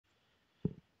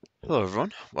Hello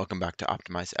everyone, welcome back to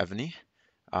Optimize Evony.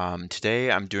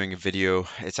 Today I'm doing a video.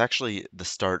 It's actually the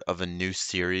start of a new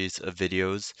series of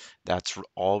videos that's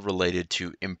all related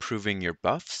to improving your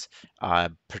buffs,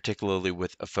 particularly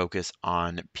with a focus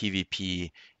on PvP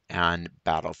and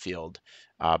Battlefield.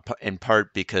 In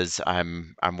part because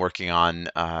I'm working on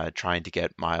trying to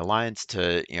get my alliance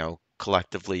to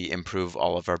collectively improve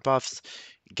all of our buffs,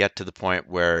 get to the point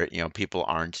where people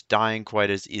aren't dying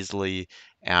quite as easily,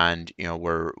 and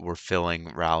we're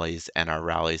filling rallies, and our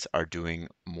rallies are doing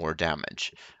more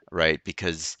damage, right?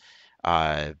 Because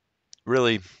uh,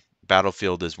 really,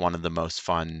 Battlefield is one of the most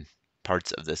fun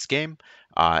parts of this game,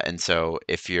 and so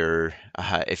if you're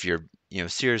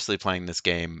seriously playing this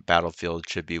game, Battlefield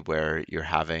should be where you're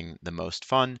having the most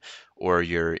fun, or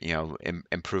you're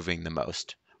improving the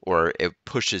most, or it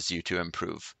pushes you to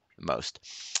improve the most.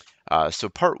 So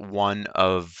part one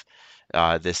of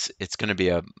this, it's going to be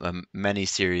a mini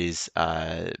series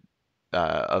of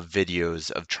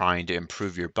videos of trying to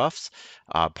improve your buffs.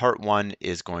 Part one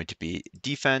is going to be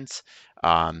defense.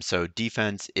 So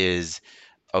defense is,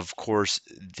 of course,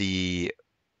 the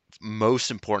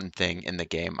most important thing in the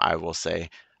game, I will say.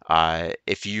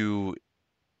 If you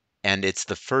And it's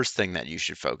the first thing that you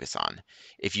should focus on.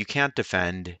 If you can't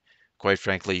defend, quite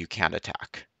frankly, you can't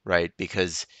attack, right?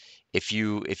 Because if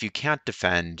you can't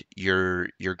defend, you're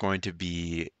going to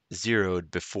be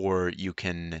zeroed before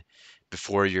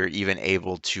you're even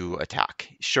able to attack.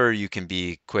 Sure, you can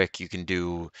be quick, you can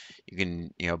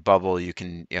bubble, you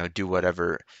can do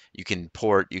whatever, you can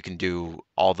port, you can do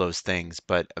all those things,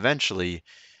 but eventually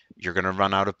you're going to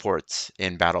run out of ports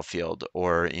in Battlefield,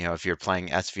 or if you're playing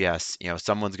SVS,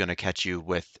 someone's going to catch you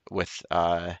with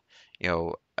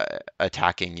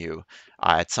attacking you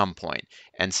at some point.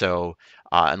 And so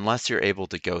unless you're able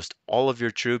to ghost all of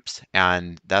your troops,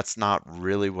 and that's not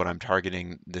really what I'm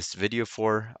targeting this video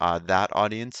for, that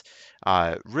audience,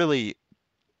 really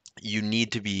you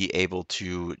need to be able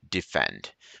to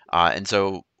defend. And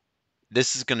so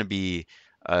this is going to be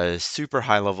a super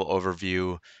high level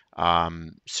overview,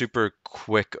 super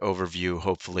quick overview,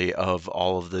 hopefully, of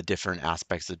all of the different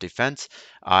aspects of defense.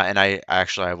 And I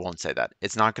won't say that.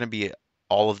 It's not going to be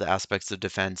all of the aspects of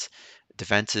defense.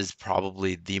 Defense is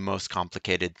probably the most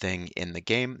complicated thing in the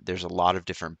game. There's a lot of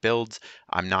different builds.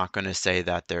 I'm not going to say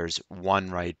that there's one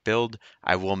right build.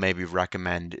 I will maybe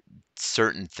recommend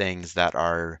certain things that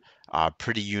are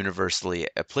pretty universally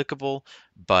applicable,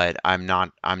 but I'm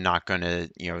not going to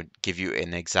give you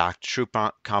an exact troop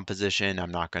composition.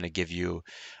 I'm not going to give you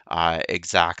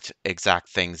exact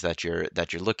things that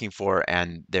you're looking for,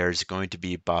 and there's going to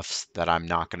be buffs that I'm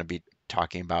not going to be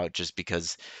talking about, just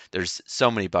because there's so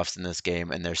many buffs in this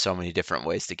game and there's so many different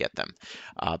ways to get them.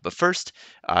 But first,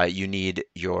 you need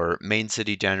your main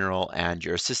city general and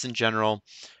your assistant general.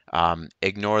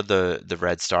 Ignore the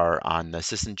red star on the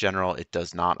assistant general; it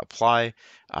does not apply,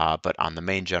 but on the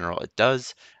main general it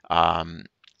does. Um,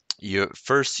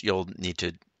 you'll need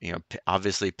to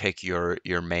obviously pick your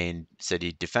main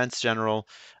city defense general.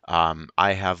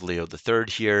 I have Leo the Third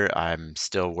here. I'm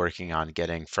still working on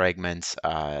getting fragments.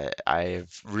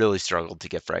 I've really struggled to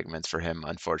get fragments for him,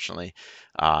 unfortunately.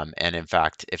 And in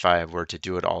fact, if I were to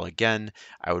do it all again,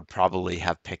 I would probably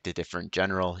have picked a different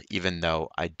general, even though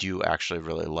I do actually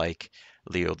really like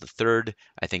Leo the Third.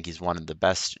 I think he's one of the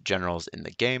best generals in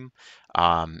the game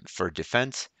for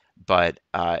defense. But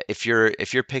if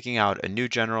you're picking out a new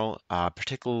general,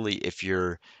 particularly if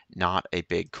you're not a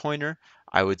big coiner,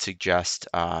 I would suggest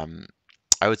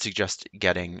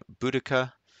getting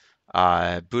Boudica.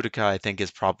 Boudica, I think,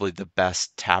 is probably the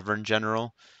best tavern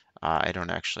general. I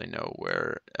don't actually know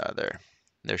where.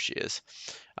 There she is.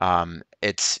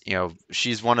 It's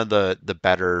she's one of the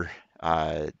better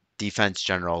defense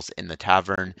generals in the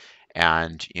tavern,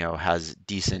 and has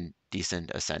decent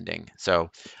ascending. So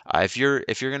if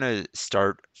you're gonna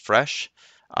start fresh,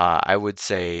 I would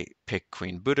say pick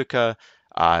Queen Boudica.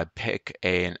 Pick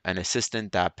an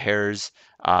assistant that pairs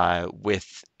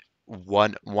with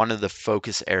one of the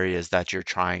focus areas that you're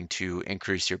trying to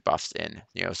increase your buffs in.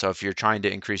 So if you're trying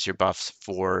to increase your buffs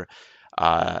for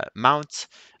mounts,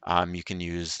 you can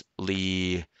use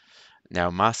Lee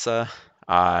Naomasa,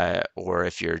 or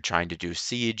if you're trying to do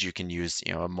siege, you can use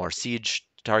a more siege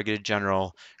targeted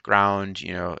general. Ground,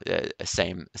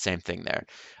 same thing there.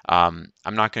 I'm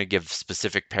not going to give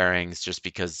specific pairings, just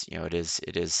because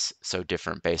it is so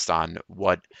different based on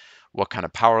what kind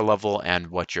of power level and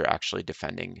what you're actually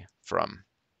defending from.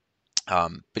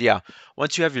 But yeah,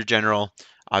 once you have your general,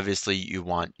 obviously you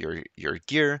want your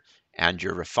gear and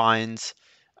your refines.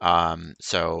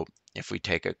 So if we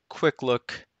take a quick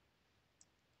look,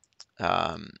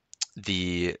 um,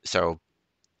 the so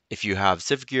if you have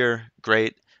Civ gear,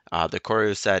 great. The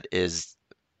choreo set is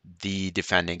the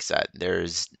defending set.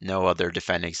 There's no other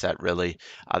defending set really.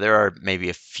 There are maybe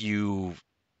a few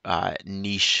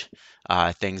niche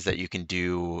things that you can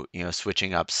do,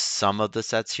 switching up some of the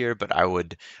sets here, but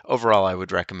overall, I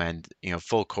would recommend,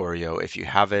 full choreo if you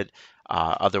have it.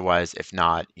 Otherwise, if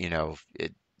not,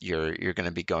 you're going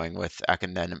to be going with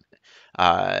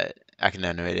uh,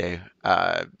 Akinenode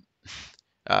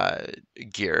uh,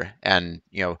 gear. And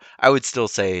I would still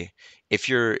say if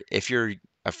you're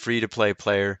a free to play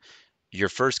player, your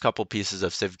first couple pieces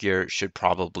of Civ gear should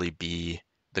probably be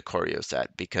the choreo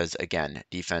set because again,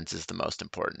 defense is the most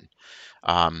important.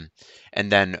 Um,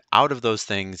 and then out of those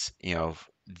things,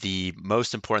 the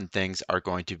most important things are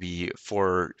going to be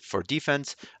for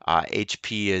defense.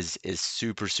 HP is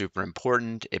super super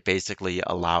important. It basically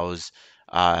allows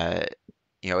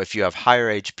if you have higher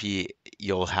HP,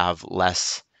 you'll have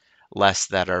less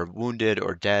that are wounded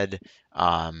or dead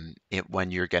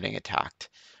when you're getting attacked.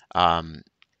 Um,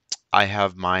 I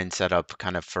have mine set up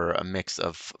kind of for a mix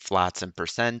of flats and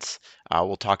percents.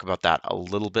 We'll talk about that a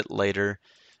little bit later.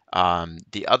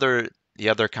 The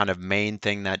other kind of main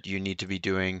thing that you need to be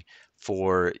doing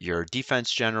for your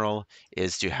defense general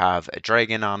is to have a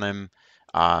dragon on him.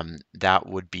 That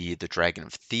would be the Dragon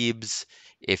of Thebes.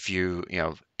 If you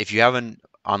haven't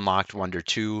unlocked Wonder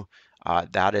 2,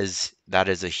 that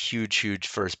is a huge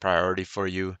first priority for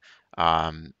you.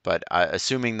 But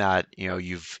assuming that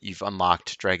you've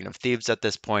unlocked Dragon of Thebes at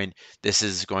this point, this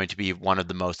is going to be one of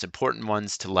the most important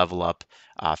ones to level up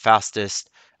fastest.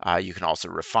 You can also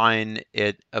refine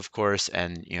it, of course,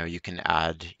 and you can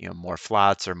add more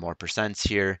flats or more percents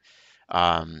here.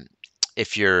 Um,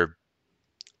 if you're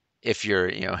if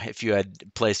you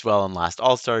had placed well in last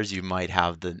All Stars, you might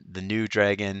have the new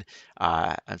dragon.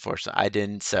 Unfortunately, I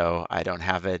didn't, so I don't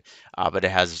have it. But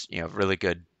it has really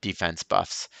good defense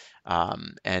buffs.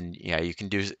 And yeah, you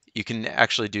can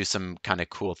actually do some kind of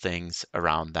cool things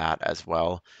around that as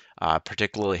well.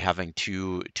 Particularly having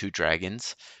two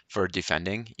dragons for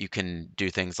defending. You can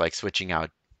do things like switching out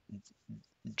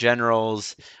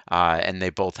generals, and they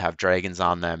both have dragons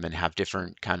on them and have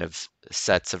different kind of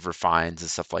sets of refines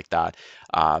and stuff like that.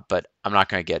 But I'm not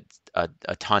going to get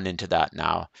a ton into that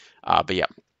now. But yeah,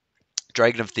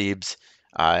 Dragon of Thebes,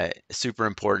 super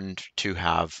important to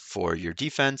have for your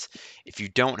defense. If you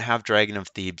don't have Dragon of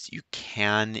Thebes,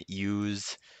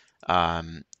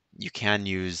 um, you can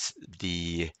use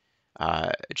the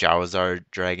Jawazar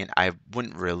dragon. I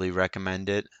wouldn't really recommend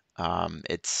it.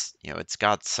 It's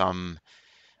got some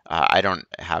I don't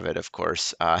have it, of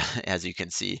course, as you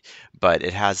can see, but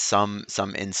it has some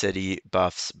in-city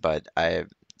buffs. But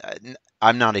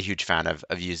I'm not a huge fan of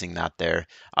using that there.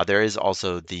 There is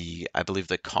also I believe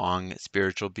the Kong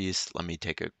spiritual beast. Let me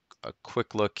take a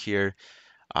quick look here.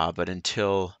 But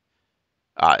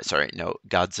sorry, no,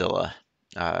 Godzilla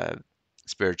uh,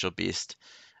 spiritual beast,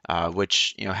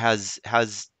 which has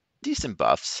decent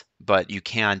buffs, but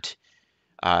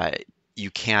uh, you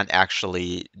can't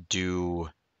actually do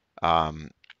um,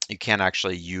 you can't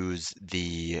actually use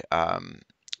the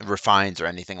refines or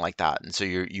anything like that, and so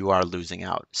you are losing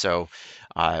out. So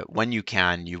when you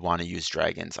can, you want to use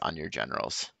dragons on your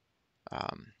generals.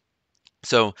 Um,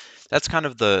 so that's kind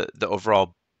of the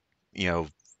overall you know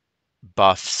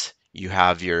buffs. You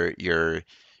have your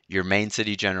main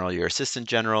city general, your assistant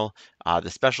general.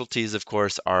 The specialties, of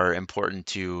course, are important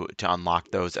to unlock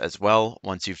those as well.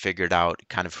 Once you've figured out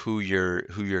kind of who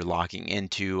you're locking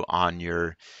into on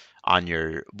your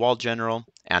wall general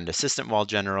and assistant wall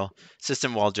general.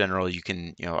 Assistant wall general, you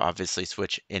can obviously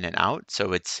switch in and out,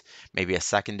 so it's maybe a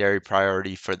secondary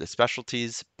priority for the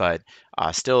specialties, but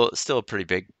still a pretty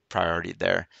big priority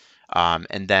there.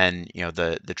 And then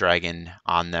the dragon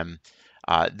on them.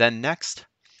 Then next,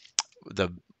 the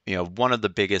one of the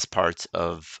biggest parts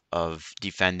of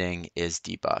defending is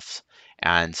debuffs.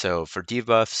 And so for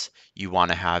debuffs,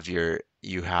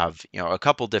 you have a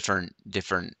couple different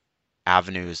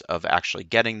avenues of actually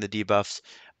getting the debuffs,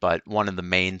 but one of the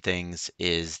main things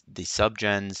is the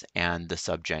subgens and the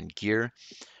subgen gear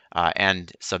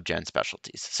and subgen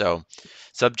specialties. So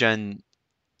subgen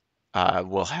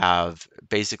will have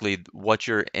basically what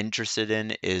you're interested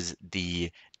in is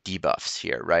the debuffs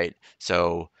here, right?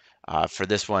 So for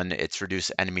this one, it's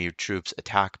reduce enemy troops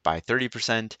attack by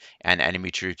 30% and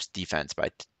enemy troops defense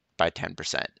by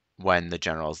 10% when the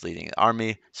general is leading the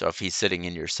army. So if he's sitting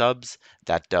in your subs,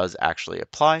 that does actually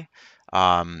apply.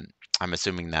 Um, I'm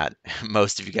assuming that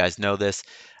most of you guys know this,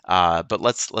 but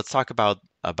let's talk about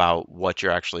what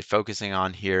you're actually focusing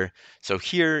on here. So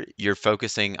here you're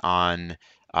focusing on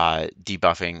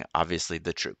debuffing obviously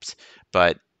the troops,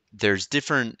 but there's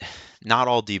not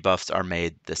all debuffs are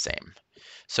made the same.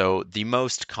 So the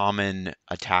most common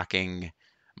attacking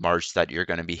march that you're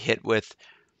going to be hit with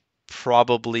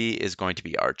probably is going to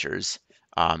be archers.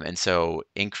 And so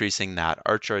increasing that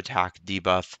archer attack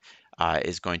debuff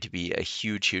is going to be a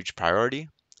huge, huge priority.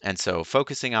 And so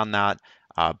focusing on that,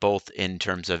 both in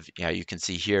terms of, you can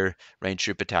see here, range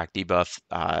troop attack debuff,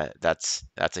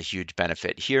 that's a huge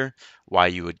benefit here. Why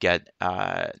you would get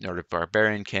Nordic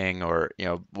Barbarian King, or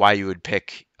why you would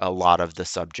pick a lot of the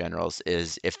sub generals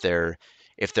is if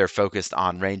they're focused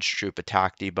on range troop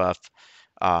attack debuff.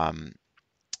 Um,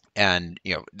 and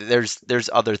there's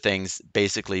other things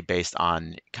basically based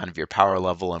on kind of your power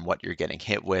level and what you're getting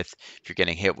hit with. If you're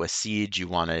getting hit with siege, you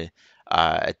want to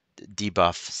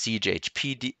debuff siege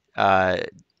HP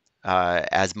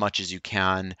as much as you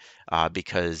can,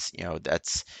 because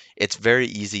it's very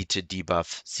easy to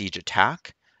debuff siege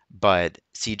attack, but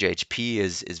siege HP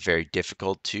is very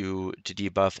difficult to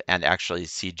debuff, and actually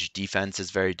siege defense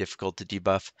is very difficult to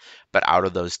debuff. But out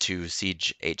of those two,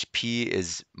 siege HP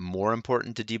is more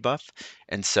important to debuff,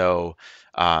 and so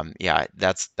yeah,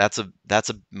 that's a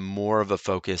more of a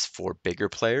focus for bigger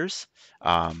players.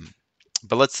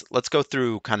 But let's go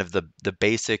through kind of the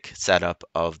basic setup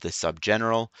of the sub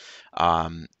general.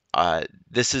 Um,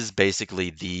 this is basically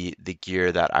the gear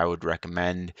that I would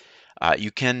recommend.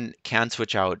 You can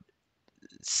switch out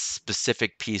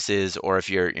specific pieces, or if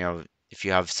you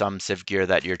have some civ gear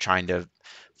that you're trying to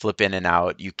flip in and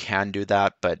out, you can do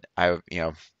that. But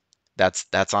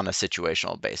that's on a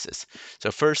situational basis.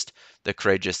 So first, the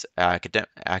Courageous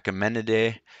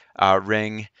Achaemenid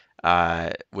ring,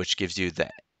 which gives you the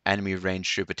enemy range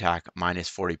troop attack minus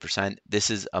 40%.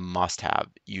 This is a must-have.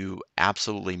 You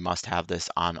absolutely must have this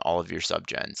on all of your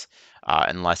subgens,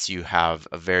 unless you have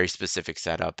a very specific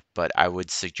setup. But I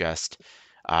would suggest,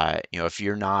 if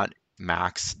you're not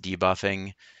max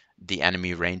debuffing the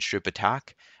enemy range troop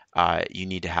attack, you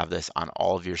need to have this on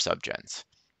all of your subgens.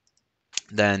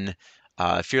 Then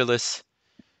Fearless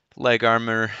leg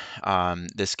armor.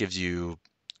 This gives you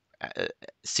uh,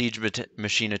 siege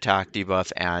machine attack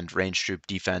debuff and range troop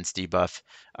defense debuff.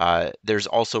 There's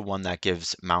also one that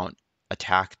gives mount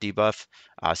attack debuff,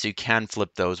 so you can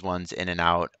flip those ones in and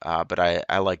out, but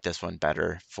I like this one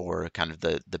better for kind of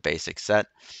the basic set.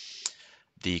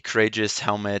 The Courageous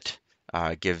helmet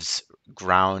gives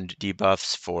ground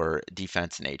debuffs for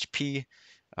defense and HP.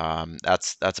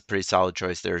 That's a pretty solid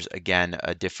choice. There's again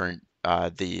a different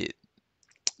the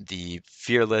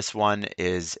Fearless one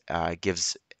is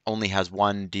gives only has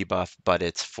one debuff, but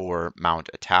it's for mount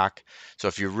attack. So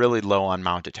if you're really low on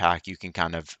mount attack, you can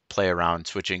kind of play around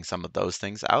switching some of those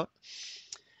things out.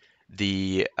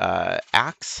 The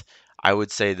axe, I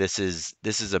would say this is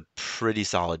a pretty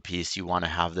solid piece. You want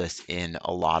to have this in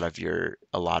a lot of your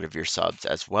subs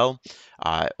as well,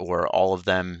 or all of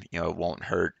them. It won't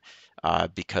hurt,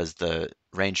 because the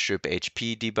range troop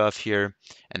HP debuff here,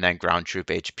 and then ground troop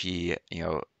HP.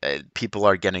 People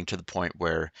are getting to the point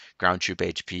where ground troop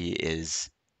HP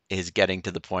is getting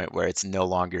to the point where it's no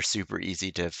longer super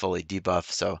easy to fully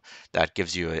debuff, so that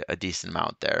gives you a decent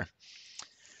amount there.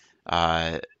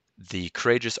 Uh, the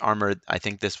Courageous Armor, I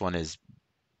think this one is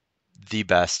the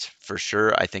best for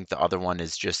sure. I think the other one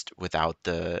is just without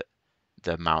the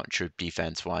Mount Troop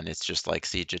Defense one. It's just like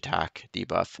Siege Attack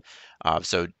debuff.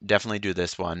 So definitely do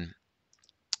this one.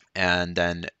 And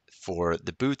then for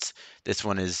the boots, this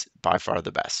one is by far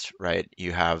the best, right?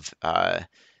 You have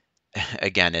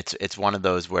again, it's one of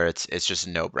those where it's just a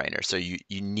no-brainer. So you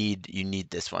need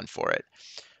this one for it.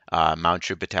 Mount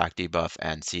Troop Attack debuff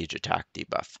and Siege Attack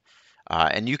debuff.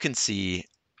 And you can see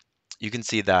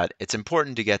that it's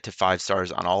important to get to 5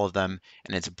 stars on all of them,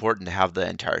 and it's important to have the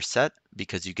entire set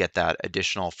because you get that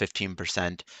additional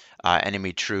 15%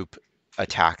 enemy troop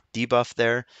attack debuff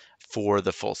there for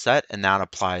the full set, and that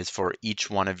applies for each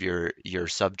one of your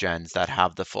subgens that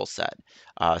have the full set.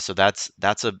 So that's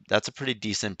a pretty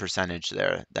decent percentage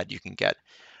there that you can get.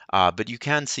 But you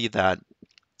can see that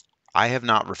I have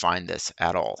not refined this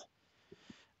at all.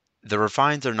 The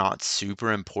refines are not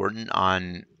super important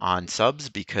on subs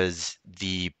because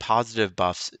the positive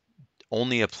buffs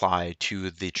only apply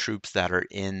to the troops that are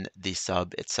in the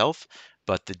sub itself,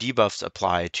 but the debuffs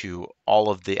apply to all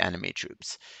of the enemy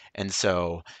troops. And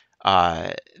so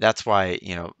that's why,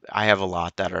 I have a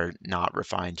lot that are not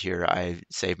refined here. I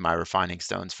save my refining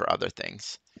stones for other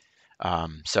things.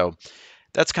 So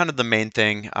that's kind of the main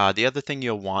thing. The other thing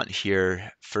you'll want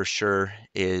here for sure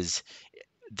is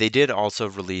they did also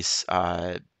release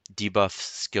debuff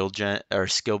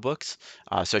skill books.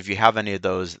 So if you have any of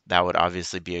those, that would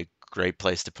obviously be a great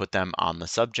place to put them on the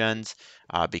subgens,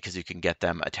 because you can get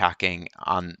them attacking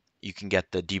on. You can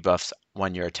get the debuffs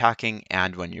when you're attacking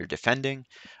and when you're defending.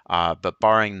 But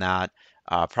barring that,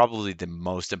 probably the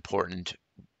most important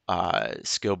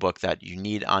skill book that you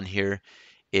need on here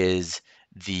is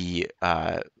the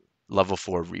level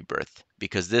 4 rebirth,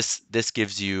 because this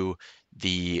gives you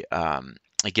the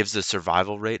it gives a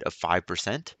survival rate of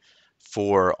 5%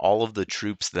 for all of the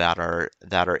troops that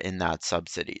are in that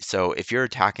subcity. So if you're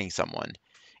attacking someone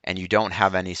and you don't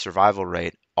have any survival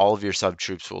rate, all of your sub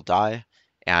troops will die,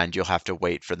 and you'll have to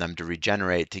wait for them to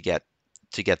regenerate to get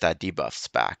that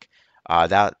debuffs back.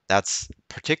 That's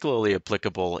particularly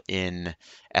applicable in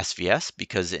SVS,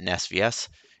 because in SVS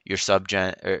your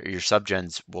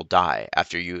subgens will die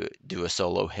after you do a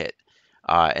solo hit,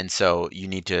 and so you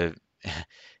need to.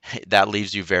 That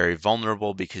leaves you very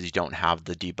vulnerable because you don't have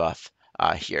the debuff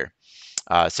here.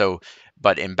 So,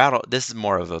 but in battle, this is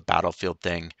more of a battlefield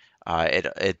thing.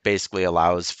 It basically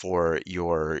allows for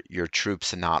your troops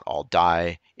to not all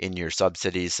die in your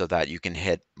subcities, so that you can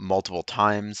hit multiple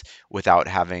times without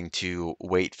having to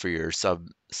wait for your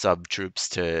sub troops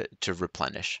to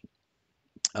replenish.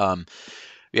 Um,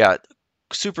 yeah,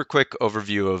 super quick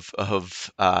overview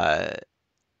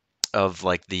of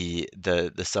like the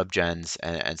subgens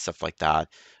and stuff like that.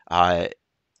 Uh,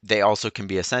 they also can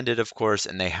be ascended, of course,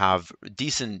 and they have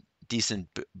decent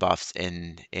buffs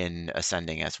in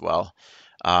ascending as well.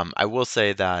 I will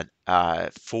say that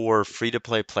for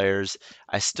free-to-play players,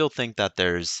 I still think that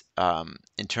there's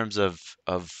in terms of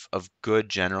good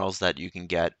generals that you can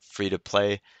get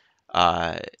free-to-play,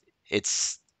 uh,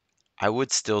 it's I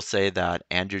would still say that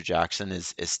Andrew Jackson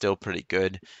is still pretty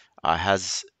good.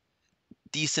 Has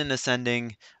decent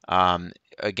ascending.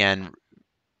 Again,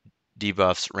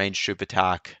 debuffs, range troop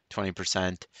attack,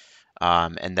 20%.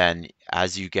 And then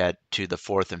as you get to the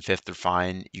fourth and fifth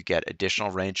refine, you get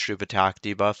additional range troop attack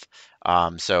debuff.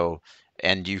 So,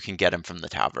 and you can get them from the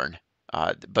tavern.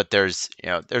 But there's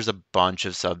a bunch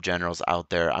of sub generals out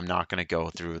there. I'm not going to go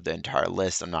through the entire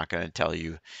list. I'm not going to tell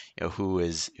you,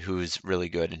 who's really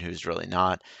good and who's really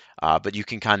not. But you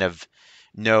can kind of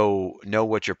know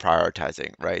what you're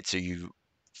prioritizing, right? So you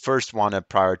first want to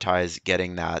prioritize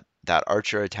getting that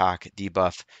archer attack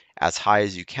debuff as high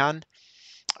as you can,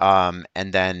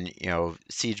 and then,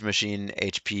 siege machine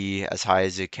HP as high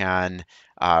as you can,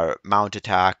 mount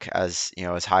attack as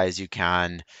high as you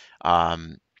can.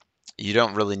 Um, you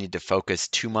don't really need to focus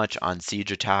too much on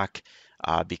siege attack,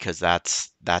 because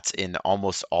that's in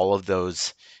almost all of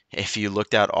those. If you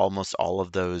looked at almost all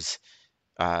of those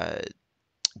uh,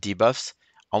 debuffs,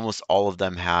 almost all of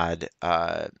them had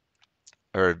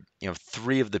or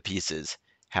three of the pieces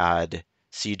had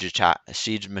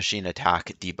siege machine attack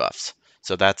debuffs.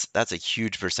 So that's a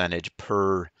huge percentage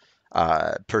per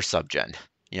subgen,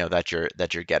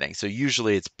 that you're getting. So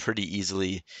usually it's pretty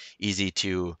easy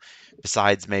to,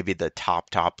 besides maybe the top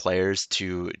players,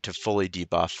 to fully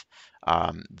debuff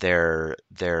their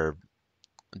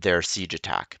siege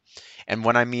attack. And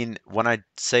when I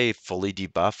say fully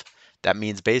debuff, that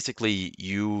means basically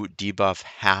you debuff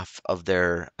half of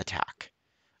their attack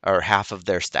or half of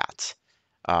their stats.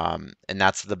 And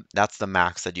that's the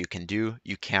max that you can do.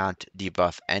 You can't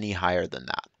debuff any higher than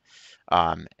that.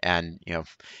 And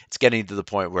it's getting to the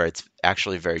point where it's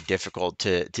actually very difficult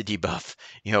to debuff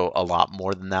a lot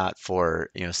more than that for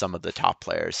some of the top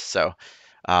players. So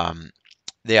um,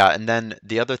 yeah, and then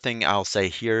the other thing I'll say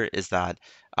here is that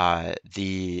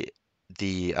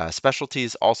the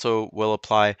specialties also will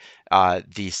apply.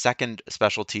 The second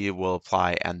specialty will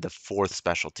apply, and the fourth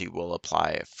specialty will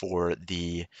apply for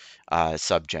the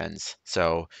subgens.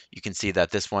 So you can see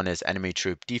that this one is enemy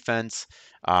troop defense.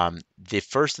 The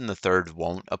first and the third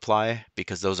won't apply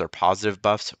because those are positive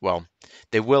buffs. Well,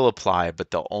 they will apply,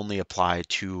 but they'll only apply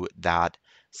to that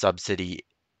subcity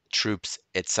troops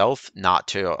itself, not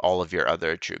to all of your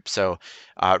other troops. So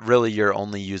really, you're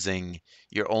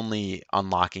only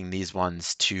unlocking these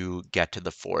ones to get to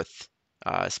the fourth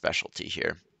specialty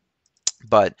here.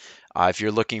 But if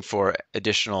you're looking for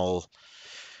additional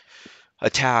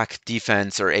attack,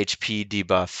 defense, or HP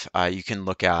debuff, you can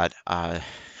look at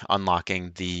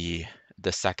unlocking the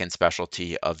second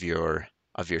specialty of your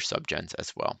subgens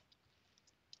as well.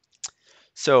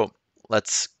 So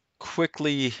let's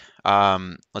quickly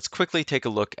take a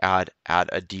look at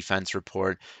a defense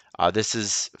report. This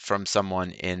is from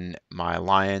someone in my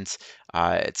alliance.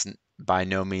 It's by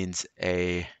no means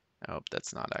a. Oh,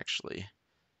 it's not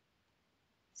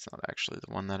actually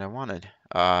the one that I wanted.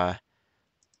 Let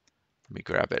me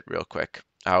grab it real quick.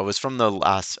 It was from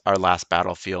our last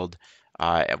battlefield,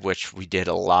 at which we did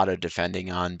a lot of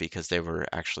defending on because they were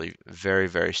actually very,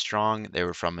 very strong. They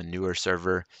were from a newer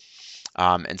server.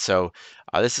 And so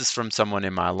this is from someone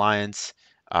in my alliance.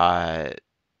 Uh,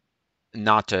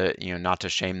 not to, not to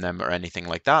shame them or anything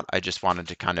like that. I just wanted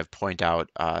to kind of point out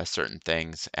certain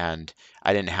things, and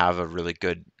I didn't have a really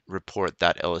good report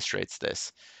that illustrates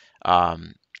this.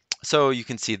 Um, so you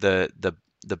can see the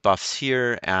buffs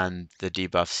here and the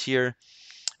debuffs here,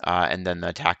 and then the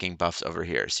attacking buffs over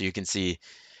here. So you can see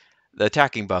the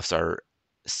attacking buffs are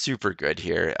super good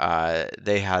here.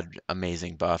 They had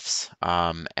amazing buffs,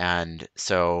 and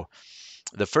so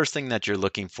the first thing that you're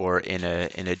looking for in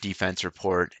a defense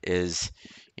report is,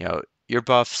 your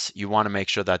buffs. You want to make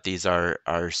sure that these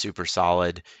are super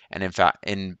solid, and in fact,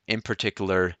 in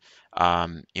particular,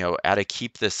 at a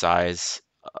keep this size,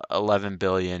 11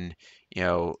 billion,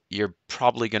 you're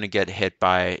probably going to get hit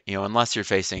by, unless you're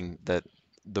facing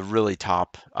the really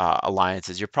top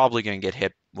alliances, you're probably going to get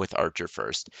hit with Archer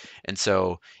first. And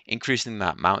so increasing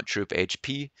that mount troop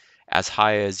HP as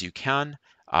high as you can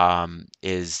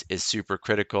is super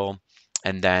critical.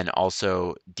 And then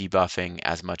also debuffing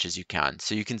as much as you can.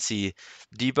 So you can see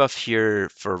debuff here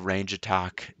for range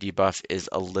attack debuff is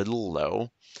a little low.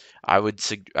 I would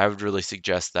really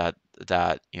suggest that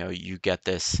you get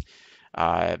this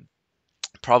uh,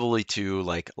 probably to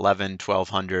like 11,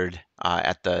 1200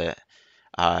 at the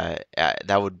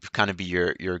that would kind of be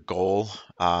your goal.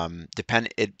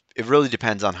 It really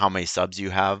depends on how many subs you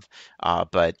have,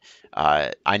 but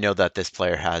I know that this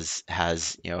player has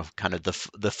kind of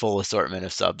the full assortment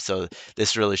of subs, so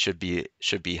this really should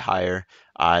be higher.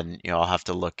 And I'll have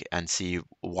to look and see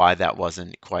why that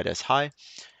wasn't quite as high.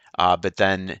 But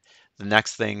then the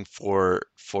next thing for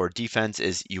defense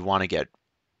is you want to get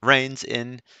Reigns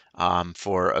in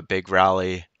for a big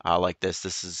rally like this.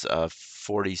 This is a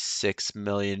 46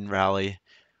 million rally,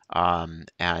 and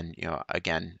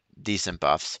again, decent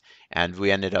buffs. And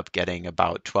we ended up getting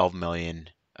about 12 million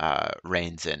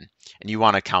Reigns in. And you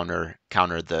want to counter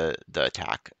the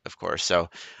attack, of course. So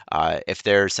if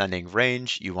they're sending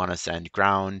range, you want to send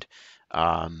ground,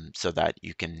 so that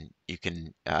you can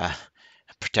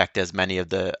protect as many of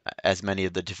the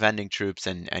defending troops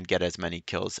and get as many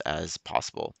kills as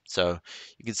possible. So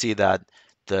you can see that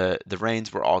the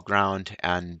Reigns were all ground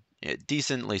and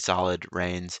decently solid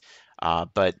Reigns,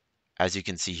 but as you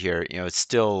can see here, it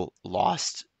still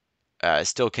lost,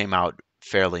 still came out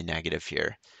fairly negative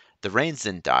here. The Reigns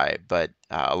didn't die, but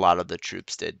a lot of the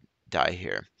troops did die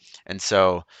here, and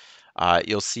so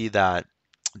you'll see that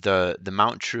the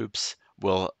mount troops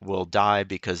will die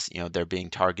because they're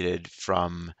being targeted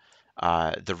from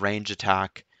the range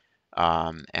attack,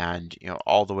 and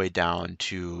all the way down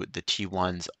to the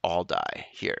T1s all die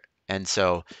here. And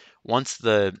so once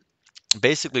the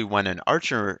basically when an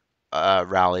archer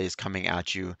rally is coming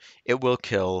at you, it will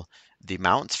kill the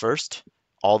mounts first,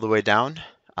 all the way down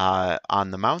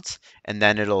on the mounts, and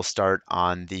then it'll start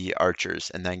on the archers,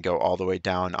 and then go all the way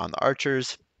down on the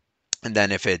archers. And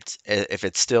then if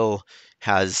it still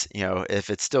has, if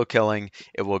it's still killing,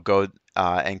 it will go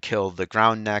and kill the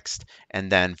ground next,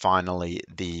 and then finally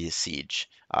the siege.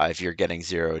 If you're getting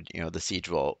zeroed, the siege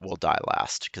will die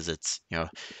last because it's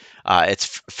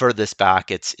furthest back.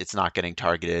 It's not getting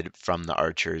targeted from the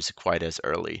archers quite as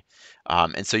early.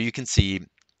 And so you can see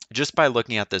just by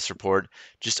looking at this report,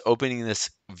 just opening this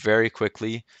very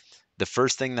quickly, the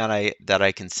first thing that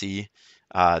I can see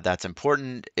that's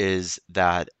important is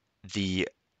that the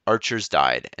archers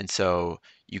died, and so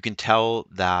you can tell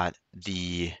that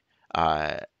the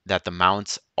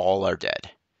mounts all are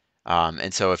dead.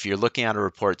 And so if you're looking at a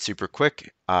report super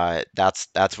quick, that's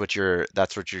what you're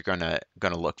gonna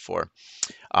look for.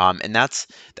 And that's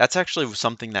actually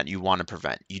something that you want to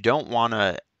prevent. You don't want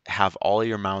to have all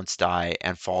your mounts die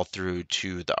and fall through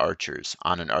to the archers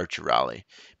on an archer rally,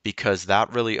 because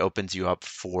that really opens you up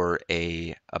for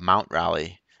a mount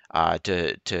rally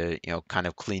to kind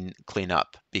of clean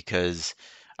up, because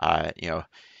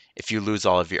if you lose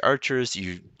all of your archers,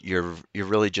 you're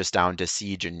really just down to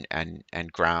siege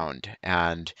and ground,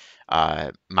 and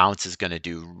mounts is going to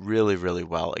do really really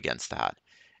well against that.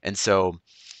 And so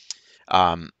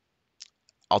um,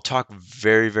 I'll talk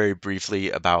very, very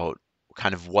briefly about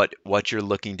kind of what you're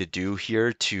looking to do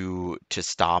here to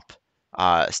stop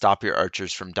your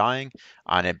archers from dying.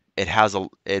 And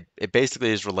it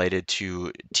basically is related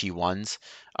to T1s.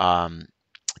 Um,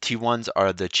 T1s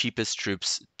are the cheapest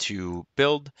troops to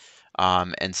build,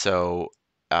 and so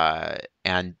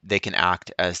and they can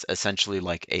act as essentially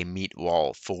like a meat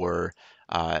wall for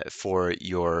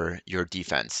your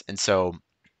defense. And so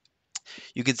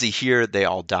you can see here they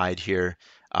all died here,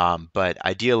 but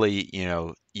ideally,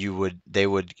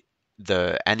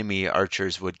 the enemy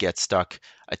archers would get stuck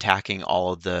attacking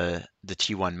all of the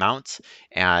T1 mounts,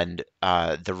 and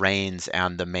the Reigns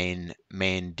and the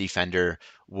main defender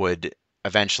would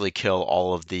eventually kill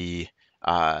all of the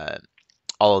uh,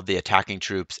 all of the attacking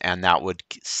troops, and that would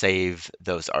save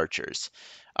those archers.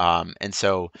 And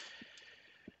so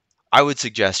I would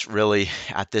suggest really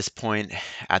at this point,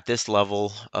 at this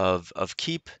level of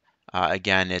keep,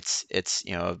 again, it's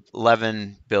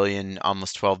 11 billion,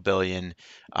 almost 12 billion.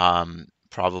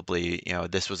 Probably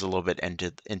this was a little bit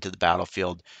into the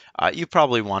battlefield. You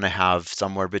probably want to have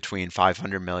somewhere between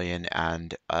 500 million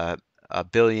and a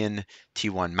billion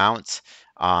T1 mounts,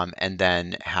 and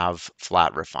then have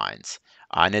flat refines.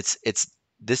 And it's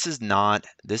this is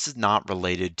not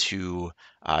related to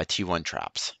T1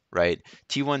 traps, right?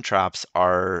 T1 traps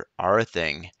are a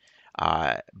thing,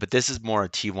 but this is more a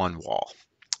T1 wall.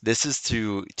 This is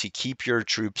to keep your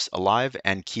troops alive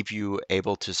and keep you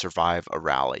able to survive a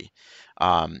rally.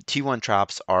 T1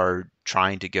 traps are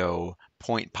trying to go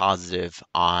point positive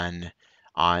on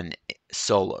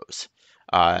solos.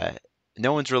 Uh,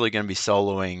 no one's really going to be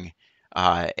soloing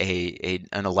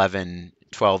an 11,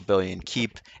 12 billion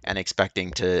keep and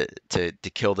expecting to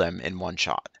kill them in one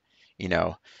shot, you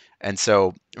know. And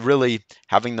so really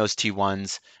having those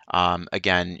T1s,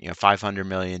 again, 500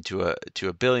 million to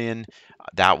a billion,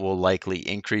 that will likely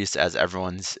increase as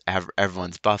everyone's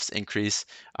buffs increase.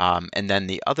 And then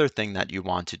the other thing that you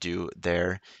want to do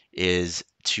there is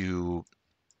to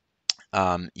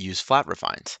use flat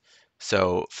refines.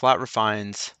 So flat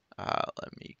refines,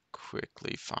 let me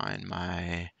quickly find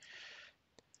my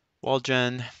wall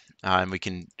gen, and we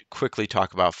can quickly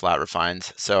talk about flat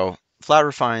refines. So flat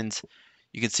refines,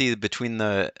 you can see between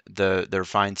the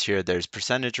refines here, there's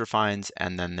percentage refines,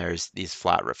 and then there's these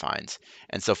flat refines.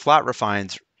 And so flat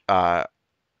refines uh,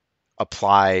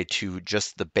 apply to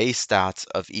just the base stats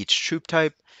of each troop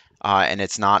type, and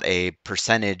it's not a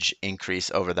percentage increase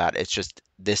over that. It's just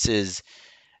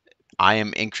I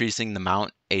am increasing the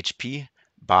mount HP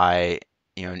by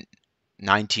you know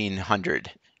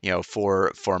 1900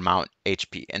 for mount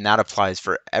HP, and that applies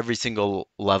for every single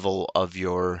level of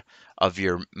your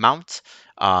mount,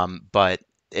 but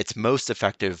it's most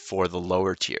effective for the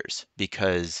lower tiers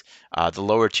because the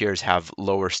lower tiers have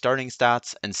lower starting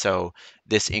stats, and so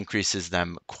this increases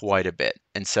them quite a bit.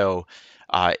 And so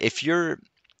if you're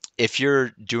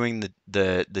doing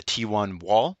the T1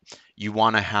 wall, you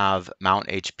want to have mount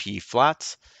HP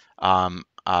flats.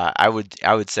 I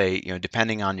would say,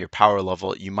 depending on your power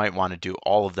level, you might want to do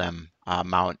all of them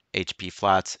mount HP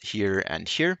flats here and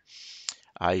here.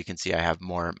 You can see I have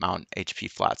more mount HP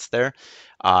flats there.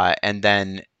 And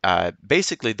then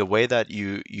basically the way that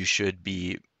you should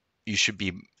be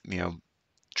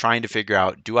trying to figure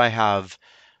out, do I have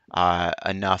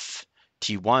enough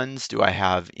T1s do I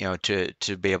have,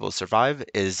 to be able to survive,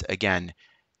 is again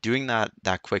doing that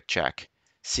quick check,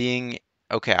 seeing,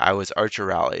 okay, I was archer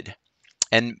rallied,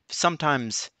 and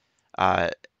sometimes uh,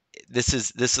 this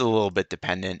is a little bit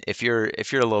dependent. If you're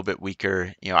a little bit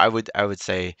weaker, I would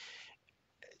say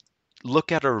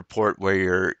look at a report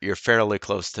where you're fairly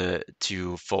close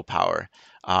to full power,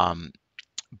 um,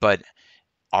 but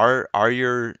are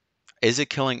your is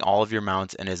it killing all of your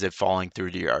mounts and is it falling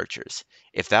through to your archers?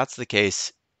 If that's the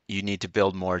case, you need to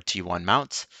build more T1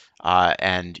 mounts.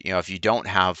 And if you don't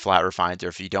have flat refines or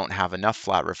if you don't have enough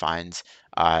flat refines,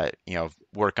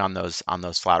 work on those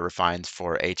flat refines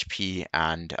for HP,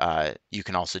 and you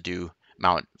can also do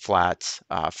mount flats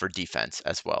for defense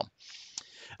as well.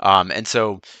 And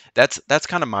so that's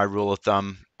kind of my rule of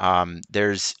thumb.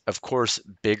 There's of course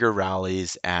bigger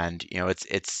rallies, and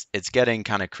it's getting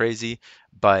kind of crazy.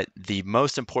 But the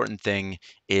most important thing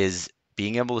is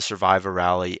being able to survive a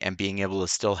rally and being able to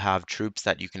still have troops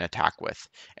that you can attack with.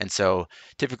 And so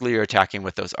typically you're attacking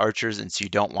with those archers, and so you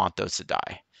don't want those to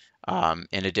die.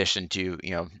 In addition to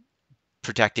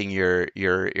protecting your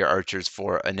archers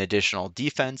for an additional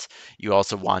defense, you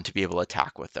also want to be able to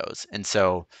attack with those. And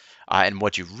so, and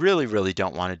what you really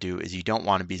don't want to do is you don't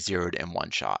want to be zeroed in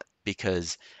one shot,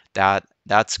 because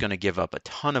that's going to give up a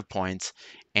ton of points,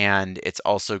 and it's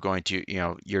also going to,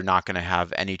 you're not going to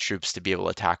have any troops to be able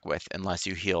to attack with unless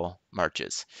you heal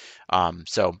marches.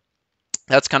 So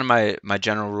that's kind of my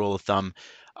general rule of thumb.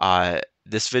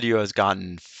 This video has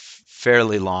gotten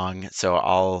fairly long, so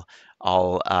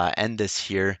I'll end this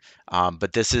here.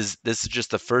 But this is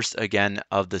just the first again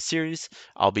of the series.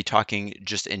 I'll be talking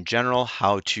just in general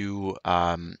how to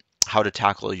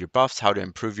tackle your buffs, how to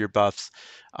improve your buffs,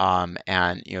 and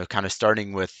kind of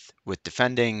starting with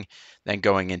defending, then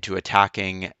going into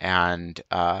attacking, and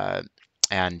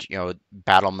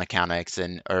battle mechanics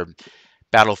and or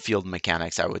battlefield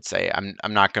mechanics, I would say.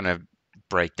 I'm not going to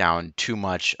break down too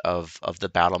much of the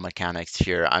battle mechanics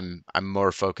here. I'm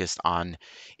more focused on,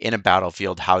 in a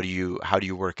battlefield, how do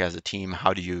you work as a team?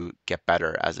 How do you get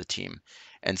better as a team?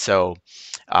 And so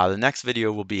the next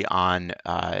video will be on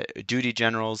duty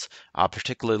generals,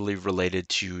 particularly related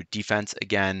to defense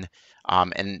again.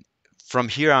 And from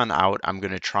here on out, I'm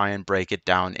going to try and break it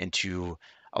down into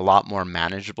a lot more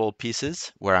manageable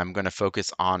pieces where I'm going to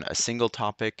focus on a single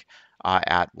topic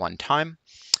at one time.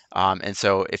 And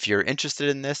so if you're interested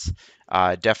in this,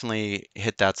 definitely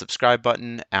hit that subscribe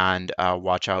button and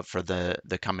watch out for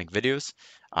the coming videos.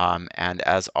 And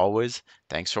as always,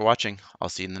 thanks for watching. I'll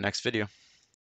see you in the next video.